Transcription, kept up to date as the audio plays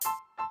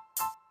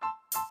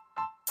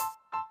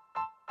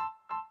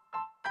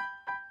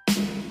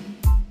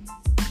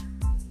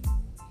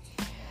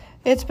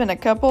It's been a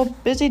couple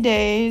busy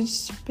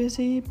days.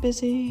 Busy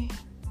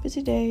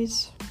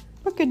days.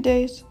 But good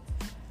days.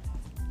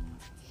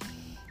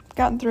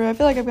 Gotten through. I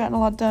feel like I've gotten a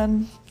lot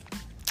done.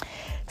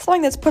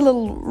 Something that's put a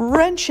little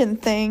wrench in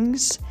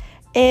things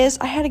is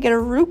I had to get a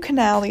root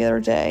canal the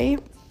other day.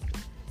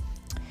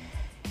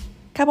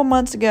 A couple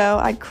months ago,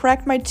 I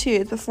cracked my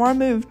tooth before I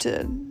moved.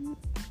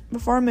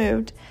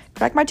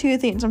 Cracked my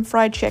tooth eating some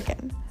fried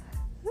chicken.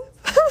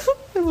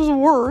 It was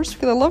worse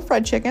because I love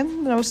fried chicken,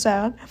 and I was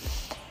sad.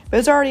 But it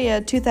was already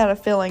a tooth out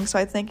of filling, so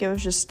I think it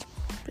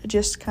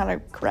just kind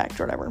of cracked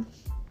or whatever.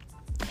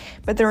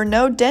 But there were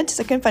no dentists.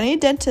 I couldn't find any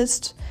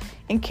dentist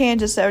in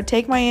Kansas that would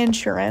take my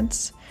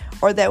insurance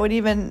or that would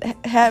even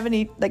have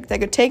any, like, that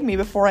could take me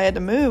before I had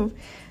to move.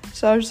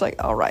 So I was just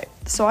like, all right.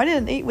 So I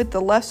didn't eat with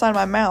the left side of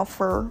my mouth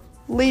for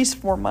at least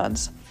 4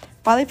 months.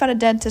 Finally found a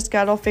dentist,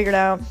 got it all figured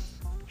out.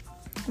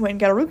 Went and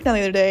got a root canal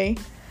the other day.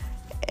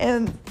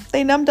 And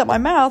they numbed up my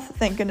mouth,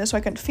 thank goodness, so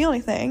I couldn't feel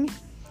anything.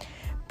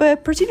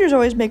 But procedures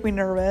always make me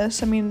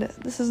nervous. I mean,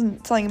 this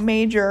isn't something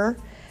major.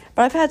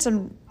 But I've had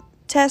some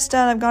tests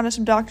done. I've gone to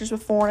some doctors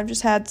before. And I've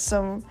just had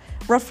some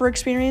rougher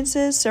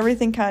experiences. So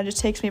everything kind of just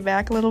takes me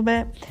back a little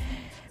bit.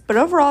 But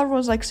overall, everyone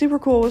was like super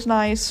cool. It was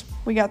nice.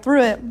 We got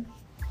through it.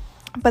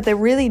 But they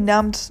really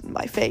numbed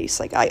my face.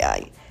 Like,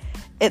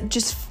 it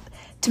just,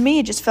 to me,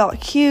 it just felt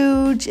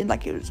huge. And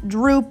like it was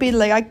droopy.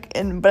 But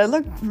it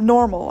looked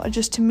normal.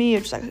 To me,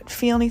 it was like I couldn't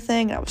feel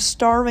anything. And I was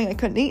starving. I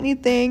couldn't eat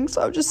anything.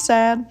 So I was just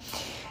sad.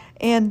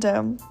 And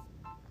I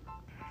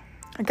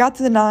got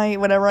through the night,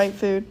 whatever, I ate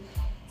food.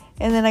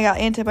 And then I got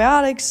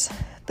antibiotics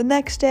the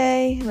next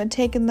day. I've been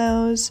taking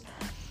those.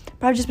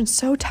 But I've just been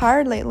so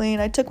tired lately.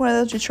 And I took one of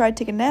those to try to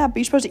take a nap. But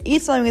you're supposed to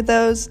eat something with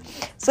those.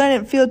 So I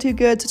didn't feel too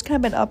good. So it's kind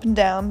of been up and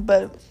down.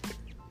 But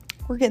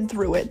we're getting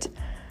through it.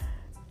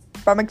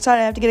 But I'm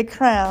excited I have to get a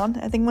crown.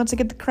 I think once I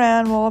get the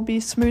crown, we'll all be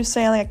smooth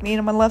sailing. I can eat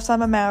on my left side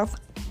of my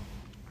mouth.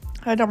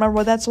 I don't remember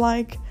what that's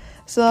like.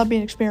 So that'll be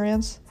an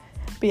experience.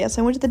 But yes,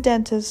 I went to the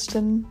dentist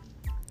and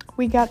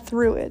we got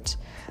through it.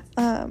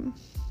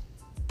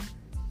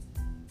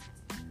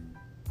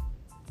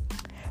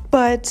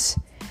 But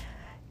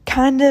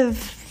kind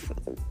of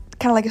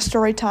like a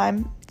story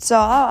time. So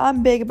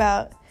I'm big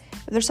about,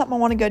 if there's something I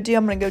want to go do,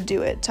 I'm going to go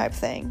do it type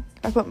thing.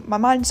 If I put my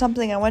mind in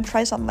something, I want to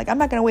try something, like I'm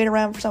not going to wait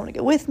around for someone to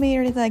go with me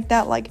or anything like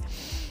that. Like,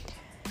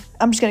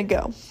 I'm just going to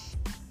go.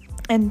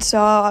 And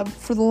so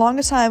for the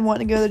longest time, I wanted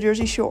to go to the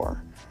Jersey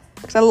Shore.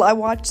 Because I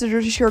watched the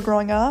Jersey Shore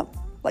growing up.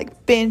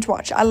 Like, binge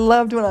watch. I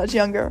loved when I was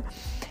younger.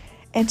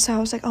 And so I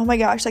was like, oh my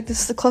gosh, like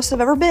this is the closest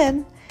I've ever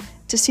been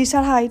to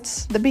Seaside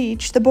Heights, the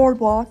beach, the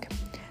boardwalk.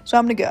 So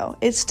I'm going to go.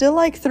 It's still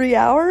like 3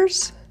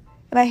 hours,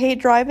 and I hate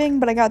driving,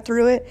 but I got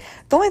through it.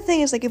 The only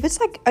thing is, like, if it's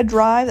like a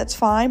drive, that's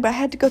fine, but I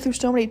had to go through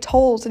so many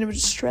tolls, and it was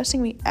just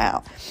stressing me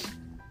out.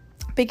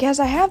 Because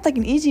I have like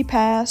an Easy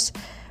Pass,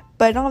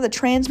 but I don't have the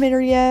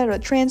transmitter yet, or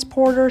the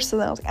transporter, so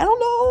then I was like, I don't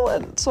know.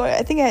 And so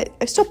I think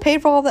I still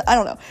paid for all that. I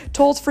don't know.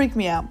 Tolls freak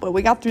me out, but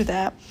we got through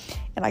that,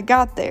 and I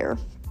got there.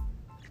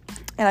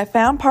 And I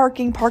found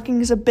parking. Parking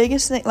is the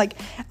biggest thing. Like,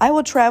 I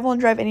will travel and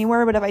drive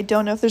anywhere, but if I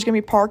don't know if there's going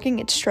to be parking,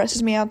 it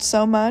stresses me out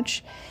so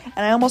much.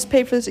 And I almost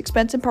paid for this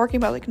expensive parking,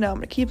 but I was like, no, I'm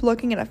going to keep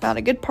looking. And I found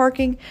a good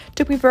parking.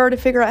 Took me forever to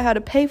figure out how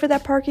to pay for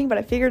that parking, but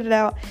I figured it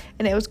out,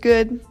 and it was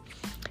good.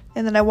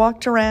 And then I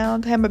walked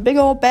around. I had my big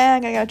old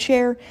bag. I got a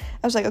chair.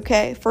 I was like,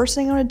 okay, first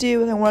thing I want to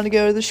do is I want to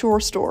go to the Shore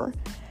store.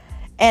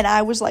 And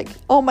I was like,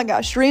 oh my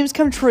gosh, dreams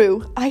come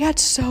true. I got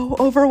so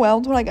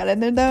overwhelmed when I got in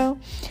there, though.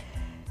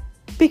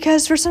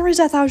 Because for some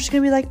reason I thought it was just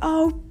going to be like,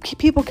 oh,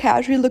 people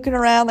casually looking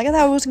around. Like, I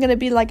thought it wasn't going to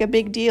be like a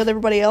big deal to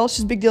everybody else,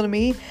 just a big deal to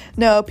me.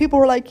 No, people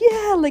were like,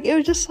 yeah, like it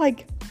was just like,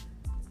 it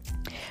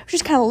was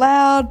just kind of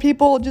loud.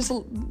 People, just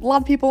a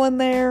lot of people in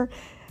there.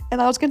 And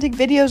I was going to take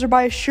videos or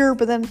buy a shirt,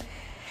 but then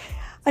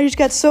I just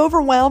got so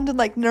overwhelmed and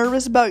like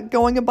nervous about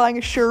going and buying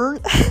a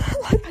shirt.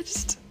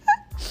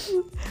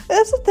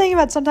 That's the thing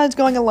about sometimes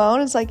going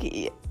alone. It's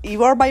like,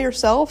 you are by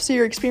yourself, so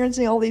you're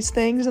experiencing all these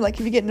things, and like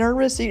if you get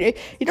nervous, you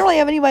don't really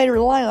have anybody to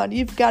rely on.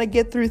 You've got to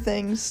get through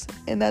things,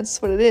 and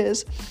that's what it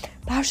is.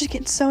 But I was just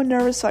getting so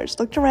nervous, so I just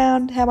looked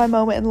around, had my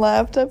moment, and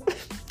left. Then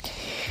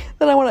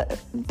I went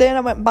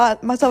and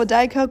bought myself a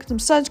Diet Coke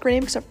and some sunscreen,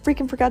 because I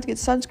freaking forgot to get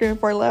sunscreen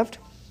before I left,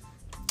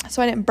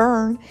 so I didn't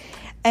burn.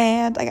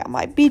 And I got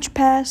my beach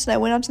pass, and I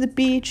went out to the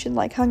beach and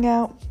like hung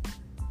out,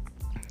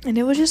 and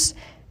it was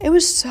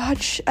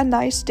such a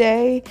nice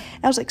day.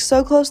 And I was like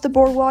so close to the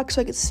boardwalk, so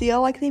I could see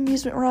all like the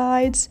amusement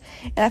rides.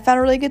 And I found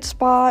a really good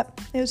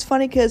spot. It was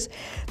funny because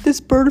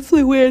this bird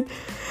flew in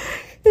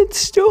and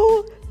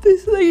stole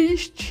this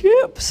lady's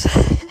chips.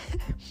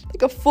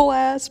 Like a full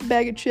ass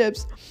bag of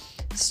chips.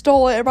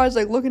 Stole it. Everybody's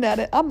like looking at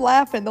it. I'm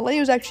laughing. The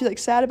lady was actually like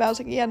sad about it. I was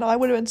like, yeah, no, I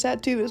would have been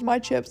sad too. It was my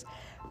chips.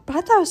 But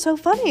I thought it was so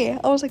funny.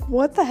 I was like,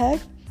 what the heck?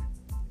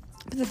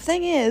 But the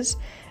thing is,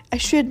 I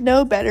should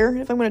know better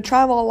if I'm going to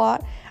travel a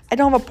lot. I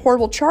don't have a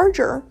portable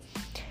charger.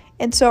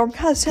 And so I'm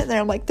kind of sitting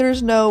there. I'm like,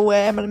 there's no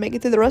way I'm going to make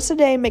it through the rest of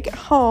the day and make it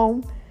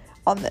home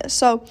on this.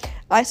 So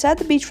I sat at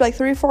the beach for like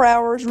 3 or 4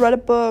 hours, read a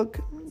book,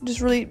 just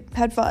really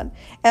had fun.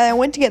 And I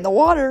went to get in the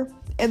water,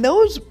 And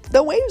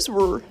the waves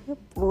were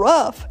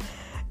rough.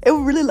 It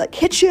would really like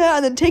hit you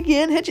and then take you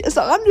in, hit you.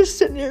 So I'm just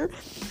sitting there,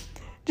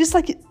 just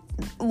like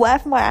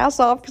laughing my ass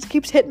off because it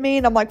keeps hitting me,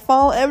 and I'm like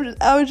falling.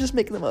 I was just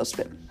making the most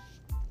of it.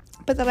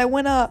 But then I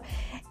went up,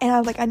 and I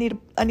was like, I need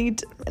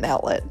an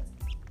outlet.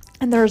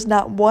 And there's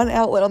not one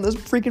outlet on this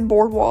freaking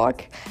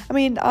boardwalk. I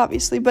mean,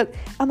 obviously, but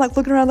I'm like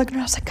looking around. I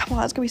was like, come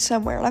on, it's gonna be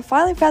somewhere. And I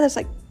finally found this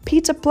like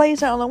pizza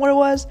place. I don't know what it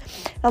was.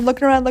 And I'm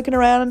looking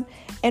around,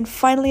 and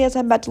finally, as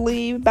I'm about to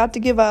leave, about to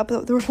give up,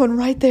 there was one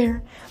right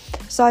there.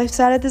 So I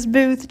sat at this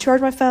booth,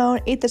 charged my phone,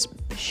 ate this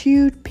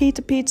huge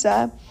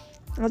pizza.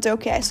 I was like,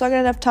 okay, I still got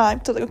enough time.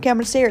 So I was like, okay, I'm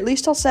gonna stay here at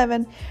least till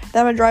 7. Then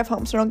I'm gonna drive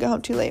home so I don't get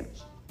home too late.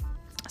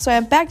 So I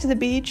went back to the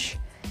beach,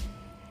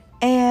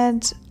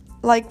 and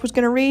like was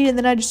gonna read, and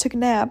then I just took a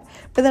nap.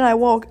 But then I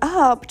woke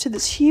up to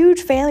this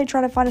huge family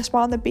trying to find a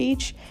spot on the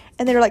beach,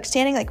 and they were like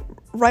standing like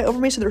right over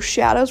me, so their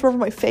shadows were over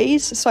my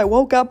face. So I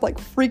woke up like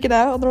freaking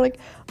out, and they're like,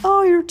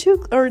 oh, you're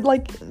too, or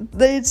like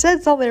they had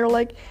said something. They were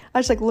like, I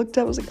just like looked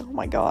up, I was like, oh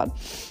my god.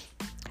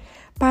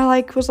 But I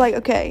like was like,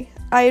 okay,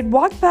 I had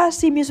walked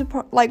past the amusement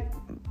park like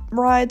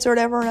rides or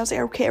whatever, and I was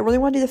like, okay, I really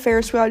want to do the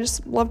Ferris wheel. I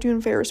just love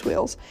doing Ferris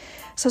wheels.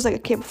 So I was like,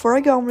 okay, before I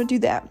go, I'm gonna do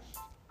that.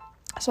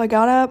 So I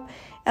got up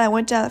and I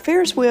went down the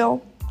Ferris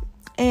wheel,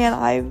 and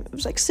it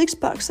was like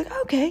 $6.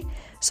 Like, okay.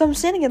 So I'm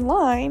standing in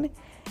line,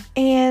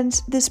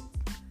 and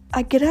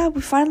I get up,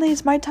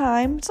 it's my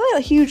time. It's not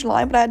a huge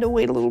line, but I had to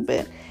wait a little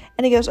bit.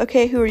 And he goes,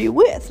 okay, who are you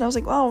with? And I was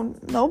like, oh,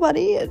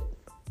 nobody.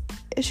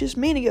 It's just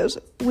me. And he goes,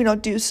 we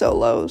don't do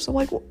solos. I'm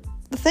like, well,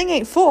 the thing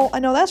ain't full. I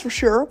know that's for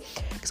sure,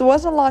 because it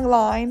wasn't a long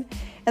line,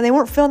 and they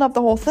weren't filling up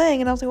the whole thing.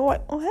 And I was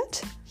like,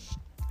 what?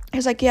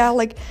 He's like, yeah,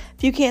 like,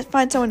 if you can't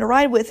find someone to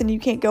ride with, then you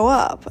can't go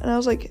up. And I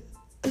was like,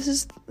 this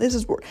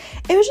is weird.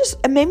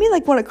 It made me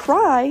like want to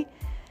cry,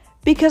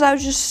 because I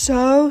was just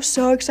so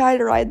excited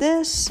to ride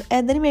this.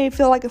 And then he made me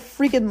feel like a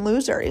freaking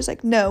loser. He's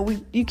like, no,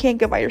 you can't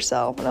go by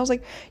yourself. And I was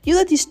like, you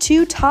let these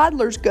 2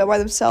 toddlers go by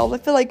themselves. I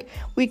feel like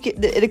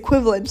it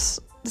equivalents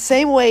the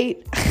same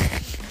weight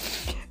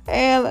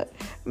and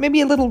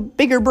maybe a little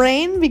bigger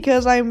brain,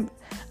 because I'm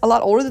a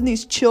lot older than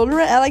these children.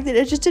 I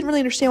just didn't really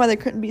understand why there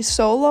couldn't be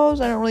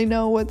solos. I don't really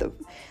know what the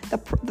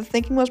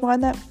thinking was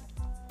behind that.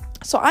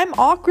 So I'm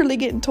awkwardly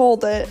getting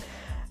told that,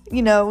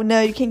 no,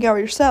 you can't go by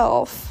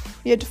yourself.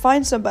 You have to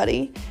find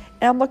somebody.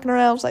 And I'm looking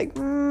around, I was like,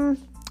 so I'm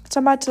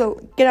about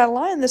to get out of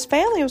line. This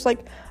family was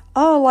like,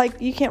 oh, like,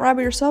 you can't ride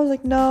by yourself? I was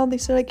like, no, they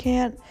said I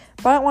can't.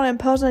 But I don't want to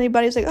impose on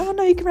anybody. It's like, oh,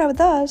 no, you can ride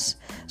with us.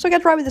 So I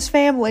got to ride with this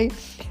family.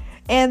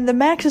 And the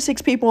max is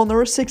 6 people, and there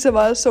were 6 of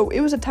us. So it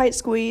was a tight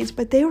squeeze.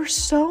 But they were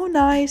so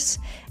nice,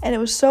 and it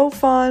was so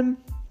fun.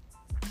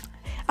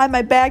 I had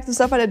my bags and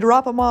stuff. I had to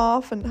drop them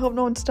off and hope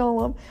no one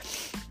stole them.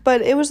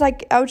 But it was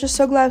like, I was just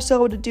so glad I was still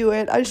able to do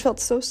it. I just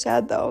felt so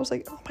sad, though. I was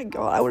like, oh my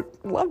god, I would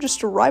love just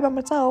to ride by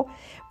myself.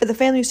 But the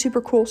family was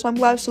super cool, so I'm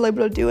glad I was still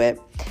able to do it.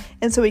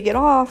 And so we get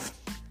off.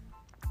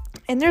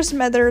 And there's some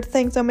other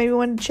things I maybe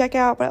wanted to check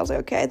out, but I was like,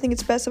 okay, I think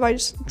it's best if I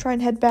just try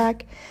and head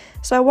back.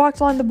 So I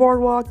walked along the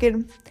boardwalk,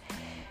 and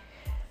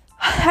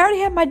I already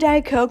had my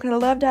Diet Coke, and I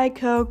love Diet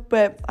Coke,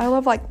 but I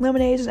love like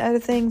lemonades and other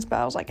things, but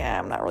I was like,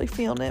 I'm not really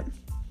feeling it.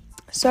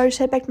 So I just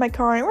head back to my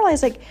car, and I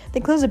realized, like,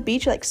 they closed the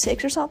beach at, like,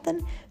 6 or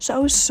something. So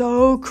it was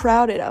so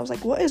crowded. I was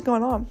like, what is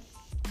going on?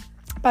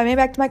 But I made it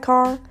back to my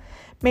car,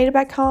 made it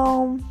back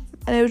home,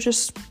 and it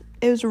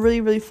was a really,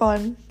 really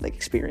fun, like,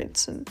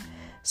 experience. And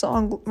so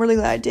I'm really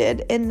glad I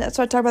did. And that's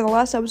what I talked about in the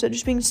last episode,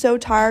 just being so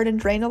tired and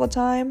drained all the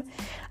time.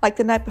 Like,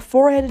 the night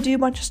before, I had to do a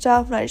bunch of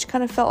stuff, and I just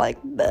kind of felt like,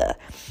 bleh.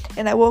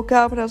 And I woke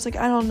up, and I was like,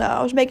 I don't know.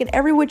 I was making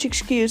every which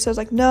excuse. I was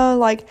like, no,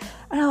 like,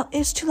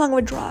 it's too long of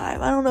a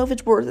drive. I don't know if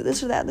it's worth it,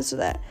 this or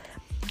that.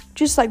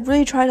 Just like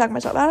really trying to talk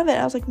myself out of it.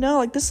 I was like, no,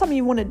 like, this is something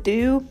you want to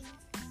do.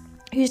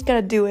 You just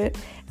gotta do it.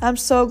 And I'm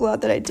so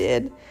glad that I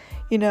did.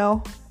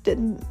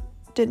 Didn't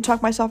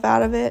talk myself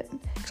out of it,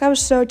 because I was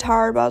so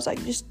tired. But I was like,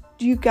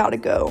 you gotta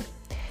go.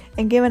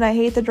 And given I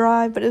hate the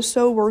drive, but it's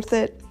so worth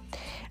it.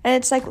 And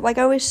it's like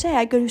I always say,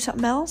 I go do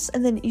something else,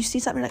 and then you see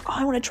something, you're like, oh,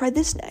 I want to try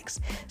this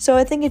next. So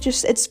I think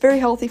it's very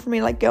healthy for me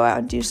to like go out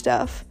and do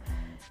stuff,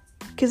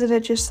 because then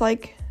it just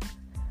like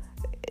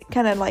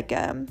kind of like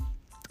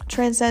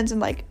transcends,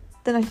 and like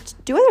then I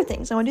do other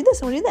things. I want to do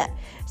this, I want to do that.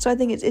 So I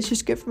think it's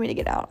just good for me to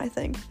get out, I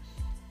think.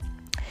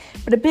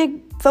 But a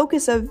big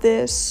focus of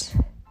this,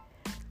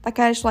 like,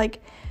 I just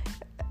like,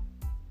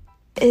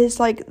 is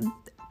like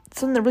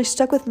something that really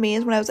stuck with me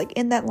is when I was like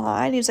in that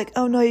line. He was like,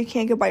 oh no, you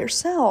can't go by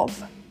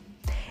yourself.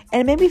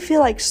 And it made me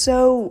feel like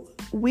so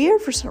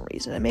weird for some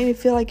reason. It made me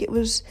feel like it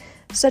was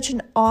such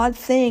an odd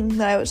thing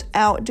that I was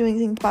out doing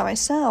things by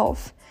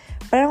myself.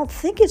 But I don't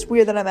think it's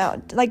weird that I'm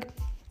out. Like,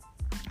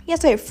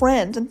 yes, I have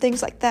friends and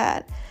things like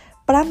that,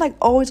 but I'm like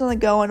always on the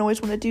go and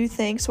always want to do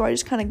things, so I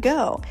just kind of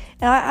go.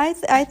 And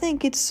I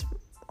think it's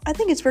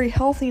very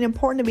healthy and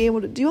important to be able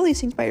to do all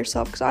these things by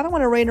yourself, because I don't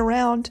want to rain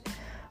around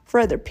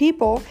for other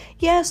people.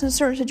 Yes, in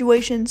certain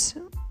situations,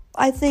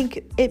 I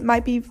think it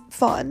might be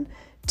fun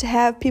to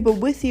have people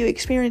with you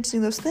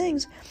experiencing those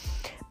things.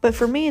 But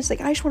for me, it's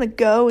like I just want to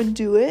go and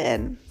do it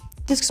and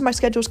just because my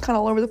schedule is kind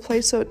of all over the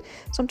place, so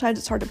sometimes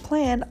it's hard to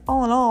plan.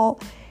 All in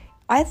all,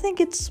 I think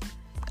it's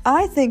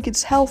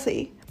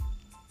healthy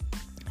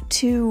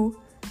to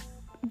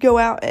go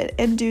out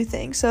and do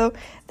things. So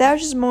that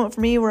was just a moment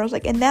for me where I was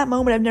like, in that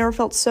moment, I've never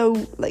felt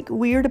so like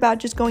weird about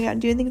just going out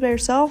and doing things by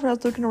yourself. And I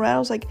was looking around, I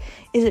was like,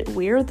 is it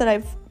weird that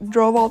I've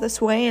drove all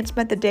this way and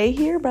spent the day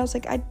here? But I was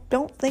like, I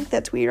don't think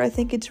that's weird. I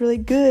think it's really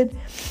good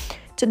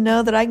to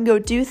know that I can go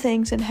do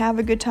things and have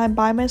a good time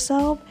by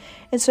myself.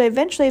 And so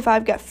eventually, if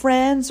I've got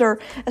friends or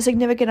a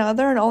significant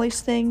other and all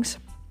these things,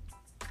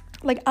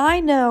 like, I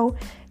know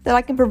that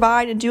I can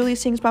provide and do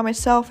these things by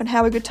myself and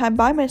have a good time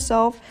by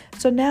myself.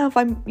 So now if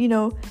I'm,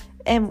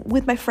 and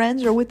with my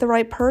friends or with the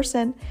right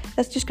person,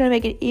 that's just going to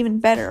make it even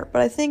better.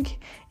 But I think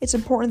it's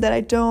important that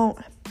I don't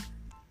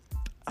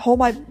hold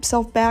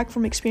myself back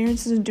from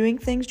experiences and doing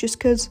things just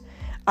because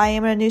I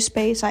am in a new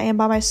space, I am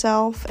by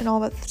myself and all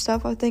that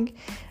stuff. I think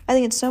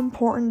it's so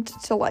important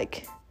to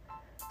like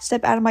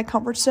step out of my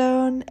comfort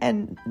zone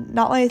and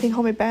not let anything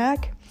hold me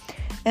back.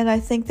 And I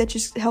think that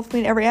just helps me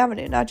in every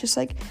avenue, not just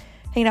like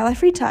hanging out in my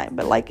free time,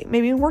 but like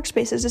maybe in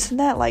workspaces, this and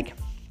that, like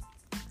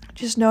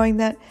just knowing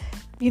that,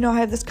 I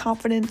have this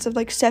confidence of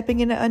like stepping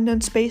into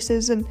unknown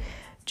spaces and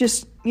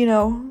just,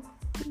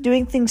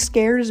 doing things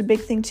scared is a big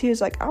thing too.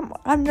 It's like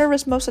I'm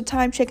nervous most of the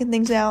time checking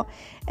things out,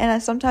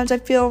 and sometimes I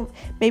feel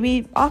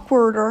maybe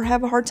awkward or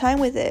have a hard time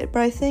with it.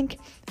 But I think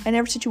in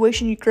every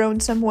situation you grow in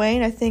some way,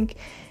 and I think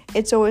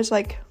it's always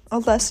like a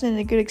lesson and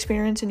a good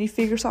experience, and you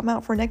figure something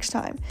out for next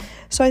time.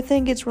 So I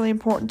think it's really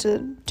important to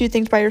do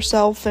things by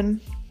yourself, and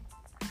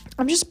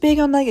I'm just big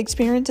on like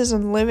experiences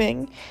and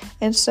living.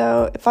 And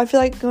so if I feel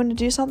like going to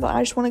do something,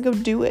 I just want to go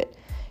do it,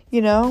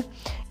 and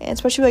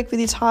especially like with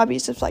these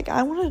hobbies, if like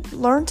I want to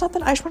learn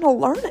something, I just want to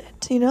learn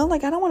it,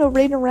 like I don't want to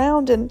raid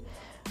around. And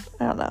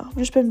I don't know, I've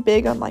just been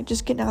big on like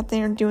just getting out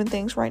there and doing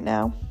things right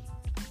now,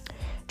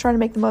 trying to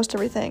make the most of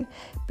everything.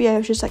 But yeah, it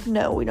was just like,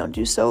 no, we don't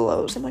do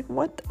solos. I'm like,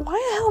 what? Why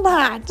the hell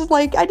not?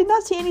 Like, I did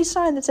not see any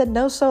sign that said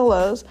no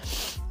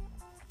solos.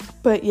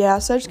 But yeah,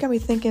 so it just got me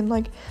thinking,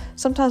 like,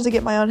 sometimes I get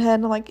in my own head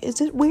and I'm like,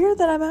 is it weird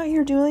that I'm out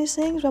here doing these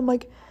things? But I'm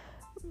like,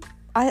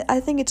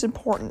 I think it's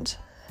important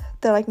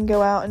that I can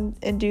go out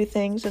and do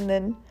things. And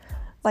then,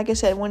 like I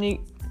said, when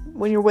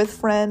you're with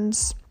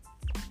friends,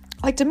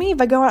 like to me, if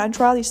I go out and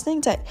try all these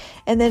things,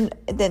 and then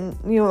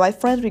my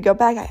friends, we go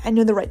back, I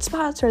know the right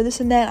spots or this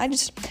and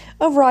that.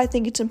 Overall, I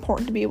think it's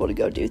important to be able to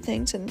go do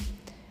things and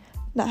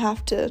not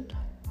have to.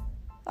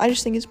 I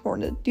just think it's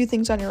important to do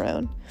things on your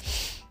own,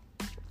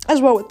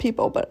 as well with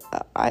people. But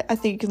I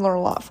think you can learn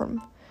a lot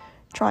from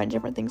trying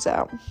different things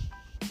out.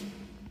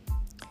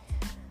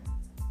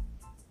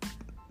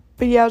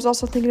 But yeah, I was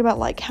also thinking about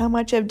like how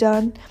much I've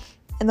done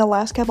in the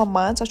last couple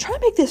months. I was trying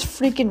to make this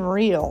freaking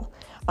reel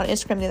on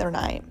Instagram the other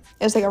night.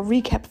 It was like a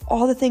recap of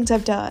all the things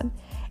I've done.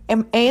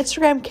 And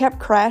Instagram kept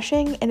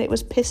crashing, and it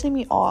was pissing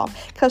me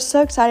off. Because I was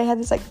so excited. I had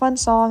this like fun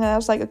song, and I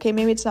was like, okay,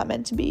 maybe it's not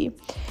meant to be.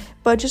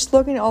 But just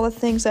looking at all the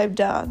things I've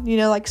done,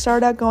 like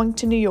started out going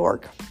to New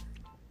York.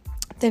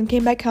 Then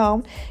came back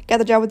home, got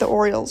the job with the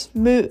Orioles,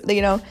 moved,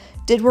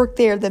 did work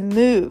there, then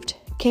moved,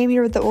 came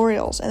here with the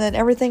Orioles. And then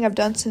everything I've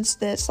done since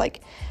this,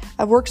 like,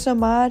 I've worked so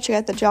much. I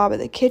got the job at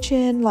the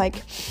kitchen.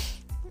 Like,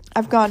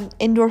 I've gone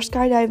indoor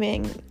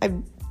skydiving.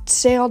 I've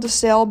sailed a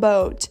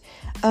sailboat.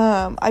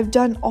 I've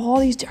done all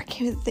these, I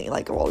can't even think,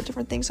 like, all the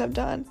different things I've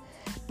done.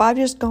 But I've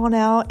just gone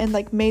out and,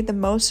 like, made the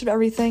most of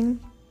everything.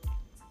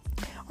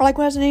 Or, like,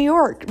 when I was in New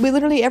York, we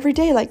literally every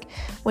day, like,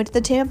 went to the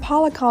Tame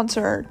Impala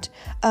concert,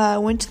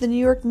 went to the New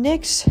York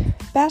Knicks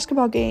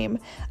basketball game,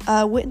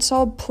 went and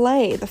saw a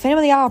play, the Phantom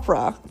of the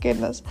Opera,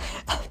 goodness.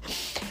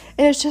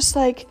 And it's just,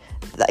 like,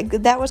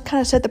 that was kind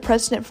of set the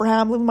precedent for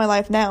how I'm living my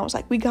life now. It's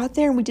like, we got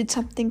there and we did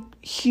something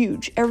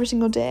huge every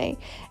single day.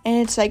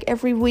 And it's like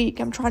every week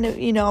I'm trying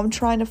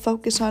to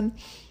focus on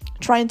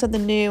trying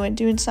something new and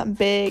doing something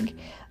big.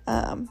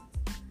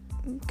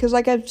 Because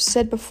like I've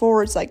said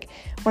before, it's like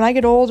when I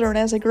get older and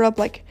as I grow up,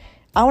 like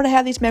I want to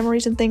have these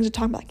memories and things to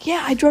talk about. Like,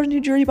 yeah, I drove to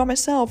New Jersey by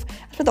myself.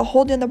 I spent the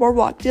whole day on the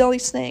boardwalk, did all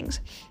these things.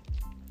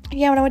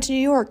 Yeah, when I went to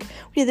New York,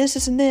 we did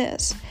this, and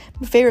this.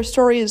 My favorite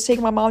story is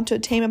taking my mom to a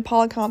Tame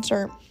Impala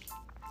concert,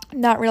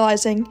 not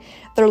realizing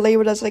they're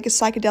labeled as like a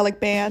psychedelic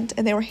band,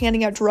 and they were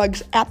handing out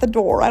drugs at the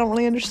door. I don't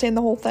really understand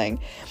the whole thing.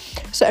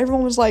 So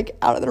everyone was like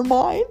out of their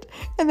mind,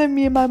 and then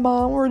me and my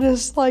mom were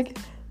just like,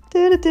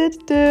 like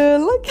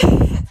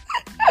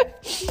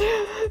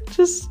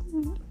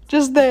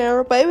just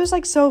there. But it was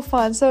like so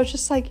fun. So it's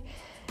just like,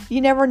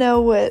 you never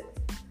know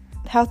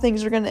how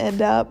things are going to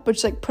end up, but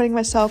just like putting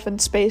myself in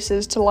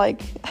spaces to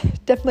like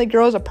definitely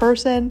grow as a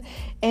person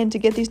and to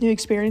get these new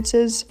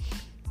experiences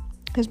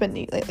has been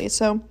neat lately.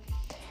 So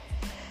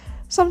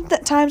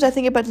sometimes I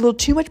think about a little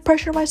too much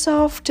pressure on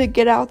myself to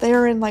get out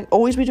there and like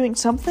always be doing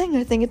something.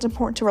 I think it's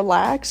important to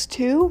relax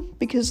too,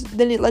 because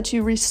then it lets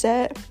you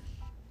reset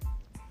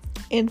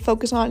and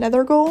focus on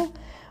another goal.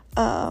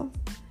 But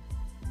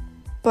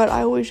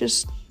I always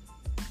just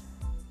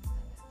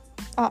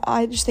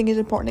think it's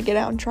important to get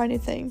out and try new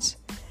things.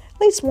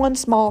 At least one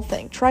small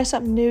thing. Try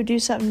something new, do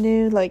something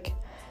new, like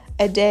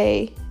a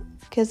day.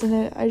 Because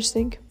then I just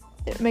think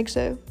it makes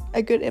a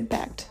good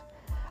impact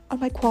on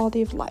my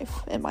quality of life,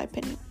 in my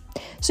opinion.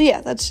 So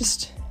yeah, that's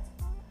just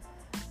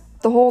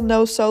the whole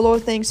no solo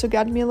thing so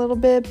got me a little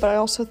bit, but I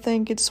also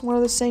think it's one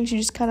of those things you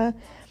just kind of,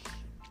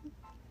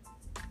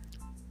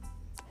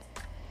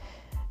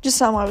 just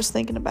something I was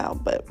thinking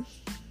about, but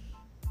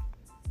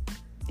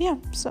yeah,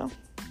 so,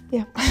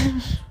 yeah.